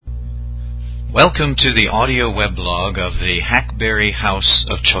Welcome to the audio weblog of the Hackberry House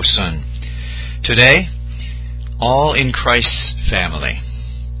of Chosun. Today, all in Christ's family.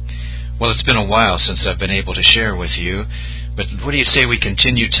 Well, it's been a while since I've been able to share with you, but what do you say we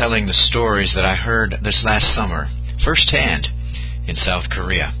continue telling the stories that I heard this last summer, firsthand, in South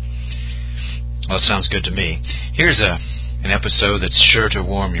Korea? Well, it sounds good to me. Here's an episode that's sure to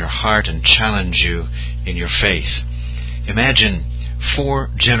warm your heart and challenge you in your faith. Imagine 4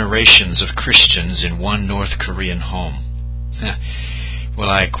 generations of Christians in one North Korean home. Well,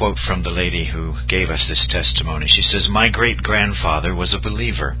 I quote from the lady who gave us this testimony. She says, "My great-grandfather was a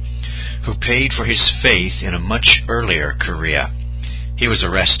believer who paid for his faith in a much earlier Korea. He was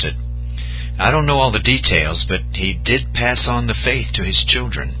arrested. I don't know all the details, but he did pass on the faith to his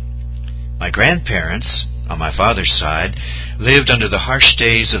children. My grandparents, on my father's side, lived under the harsh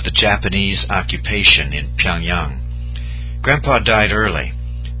days of the Japanese occupation in Pyongyang. Grandpa died early,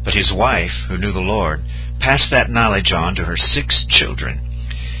 but his wife, who knew the Lord, passed that knowledge on to her 6 children.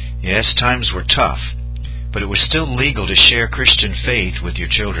 Yes, times were tough, but it was still legal to share Christian faith with your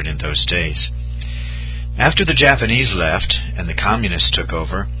children in those days. After the Japanese left and the communists took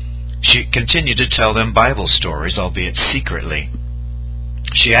over, she continued to tell them Bible stories, albeit secretly.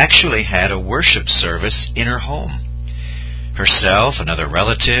 She actually had a worship service in her home. Herself, another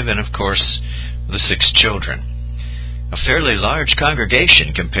relative, and of course, the 6 children. A fairly large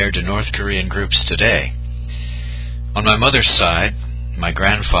congregation compared to North Korean groups today. On my mother's side, my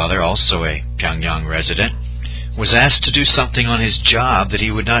grandfather, also a Pyongyang resident, was asked to do something on his job that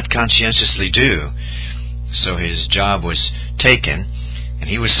he would not conscientiously do. So his job was taken, and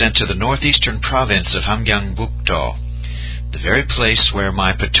he was sent to the northeastern province of Hamgyongbukdo, the very place where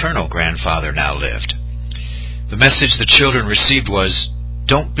my paternal grandfather now lived. The message the children received was,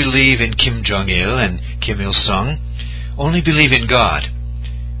 "Don't believe in Kim Jong-il and Kim Il-sung. Only believe in God,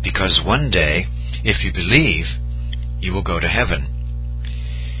 because one day, if you believe, you will go to heaven."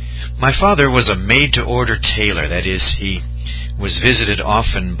 My father was a made-to-order tailor. That is, he was visited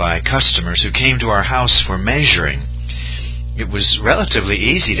often by customers who came to our house for measuring. It was relatively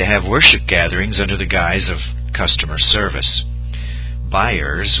easy to have worship gatherings under the guise of customer service.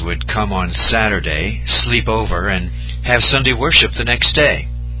 Buyers would come on Saturday, sleep over, and have Sunday worship the next day.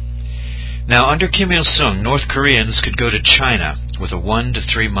 Now, under Kim Il-sung, North Koreans could go to China with a 1 to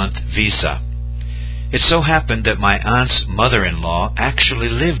 3 month visa. It so happened that my aunt's mother-in-law actually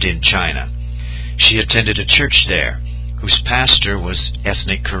lived in China. She attended a church there, whose pastor was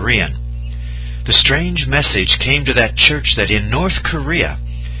ethnic Korean. The strange message came to that church that in North Korea,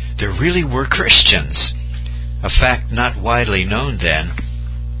 there really were Christians, a fact not widely known then.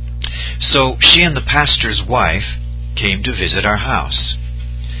 So she and the pastor's wife came to visit our house.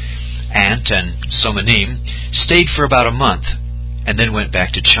 Aunt and Somanim stayed for about a month and then went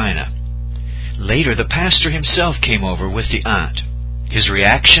back to China. Later, the pastor himself came over with the aunt. His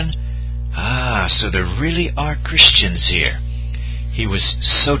reaction? So there really are Christians here. He was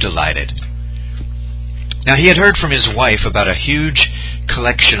so delighted. Now, he had heard from his wife about a huge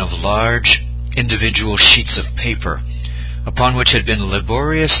collection of large individual sheets of paper upon which had been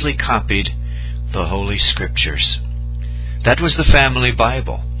laboriously copied the Holy Scriptures. That was the family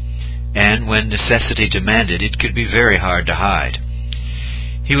Bible. And when necessity demanded, it could be very hard to hide.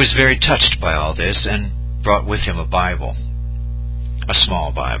 He was very touched by all this and brought with him a Bible, a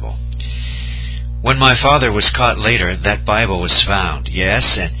small Bible. When my father was caught later, that Bible was found,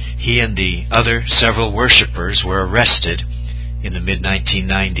 yes, and he and the other several worshippers were arrested in the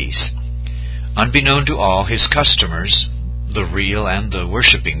mid-1990s. Unbeknown to all, his customers, the real and the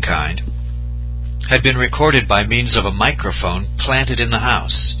worshipping kind, had been recorded by means of a microphone planted in the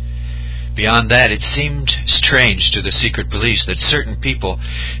house. Beyond that, it seemed strange to the secret police that certain people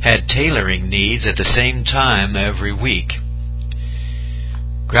had tailoring needs at the same time every week.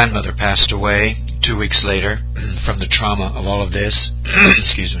 Grandmother passed away 2 weeks later from the trauma of all of this.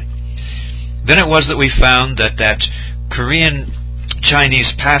 Excuse me. Then it was that we found that Korean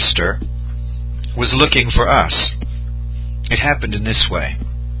Chinese pastor was looking for us. It happened in this way.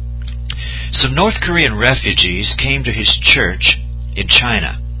 Some North Korean refugees came to his church in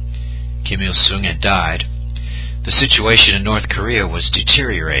China. Kim Il-sung had died. The situation in North Korea was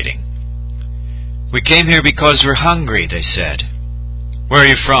deteriorating. "We came here because we're hungry," they said. "Where are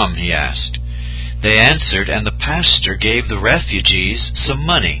you from?" he asked. They answered, and the pastor gave the refugees some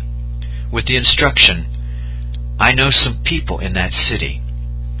money with the instruction, "I know some people in that city.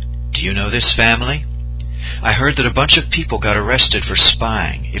 Do you know this family? I heard that a bunch of people got arrested for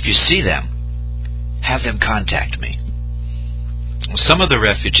spying. If you see them, have them contact me." Some of the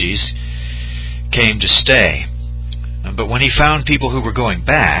refugees came to stay, but when he found people who were going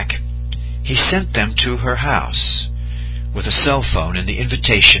back, he sent them to her house with a cell phone and the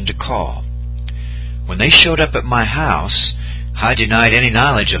invitation to call. When they showed up at my house, I denied any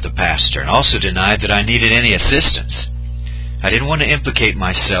knowledge of the pastor and also denied that I needed any assistance. I didn't want to implicate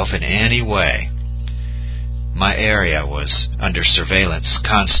myself in any way. My area was under surveillance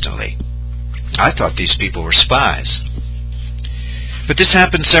constantly. I thought these people were spies. But this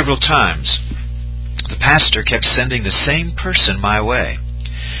happened several times. The pastor kept sending the same person my way.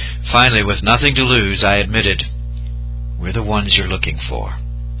 Finally, with nothing to lose, I admitted, "We're the ones you're looking for."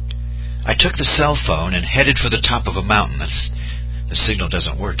 I took the cell phone and headed for the top of a mountain. The signal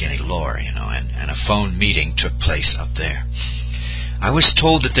doesn't work any lower, and a phone meeting took place up there. I was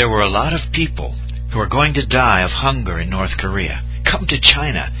told that there were a lot of people who are going to die of hunger in North Korea. Come to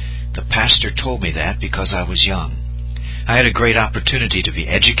China. The pastor told me that because I was young. I had a great opportunity to be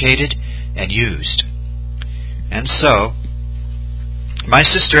educated and used. And so, my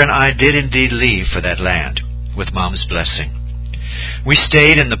sister and I did indeed leave for that land, with Mom's blessing. We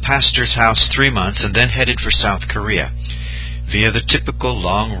stayed in the pastor's house 3 months and then headed for South Korea, via the typical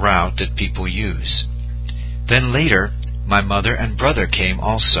long route that people use. Then later, my mother and brother came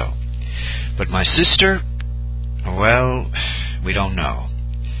also. But my sister, well, we don't know.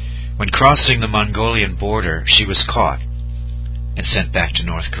 When crossing the Mongolian border, she was caught and sent back to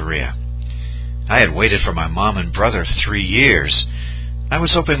North Korea. I had waited for my mom and brother 3 years. I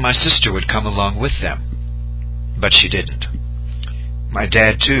was hoping my sister would come along with them, but she didn't. My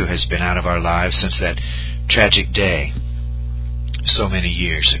dad, too, has been out of our lives since that tragic day so many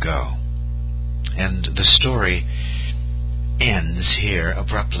years ago. And the story ends here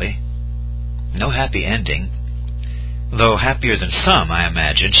abruptly. No happy ending. Though happier than some, I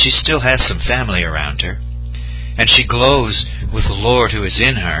imagine. She still has some family around her, and she glows with the Lord who is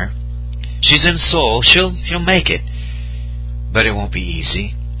in her. She's in Seoul. She'll make it, but it won't be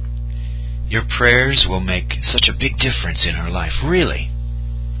easy. Your prayers will make such a big difference in her life. Really.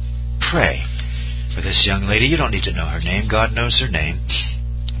 Pray for this young lady. You don't need to know her name. God knows her name.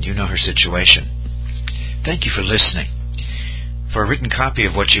 You know her situation. Thank you for listening. For a written copy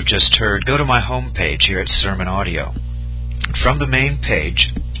of what you've just heard, go to my homepage here at Sermon Audio. From the main page,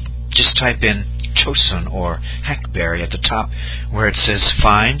 just type in Chosun or Hackberry at the top where it says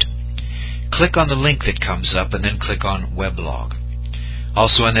Find. Click on the link that comes up and then click on Weblog.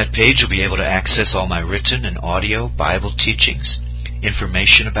 Also on that page, you'll be able to access all my written and audio Bible teachings,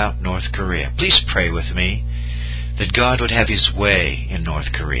 information about North Korea. Please pray with me that God would have His way in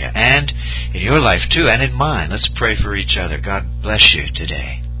North Korea and in your life too, and in mine. Let's pray for each other. God bless you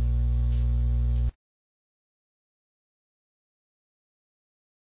today.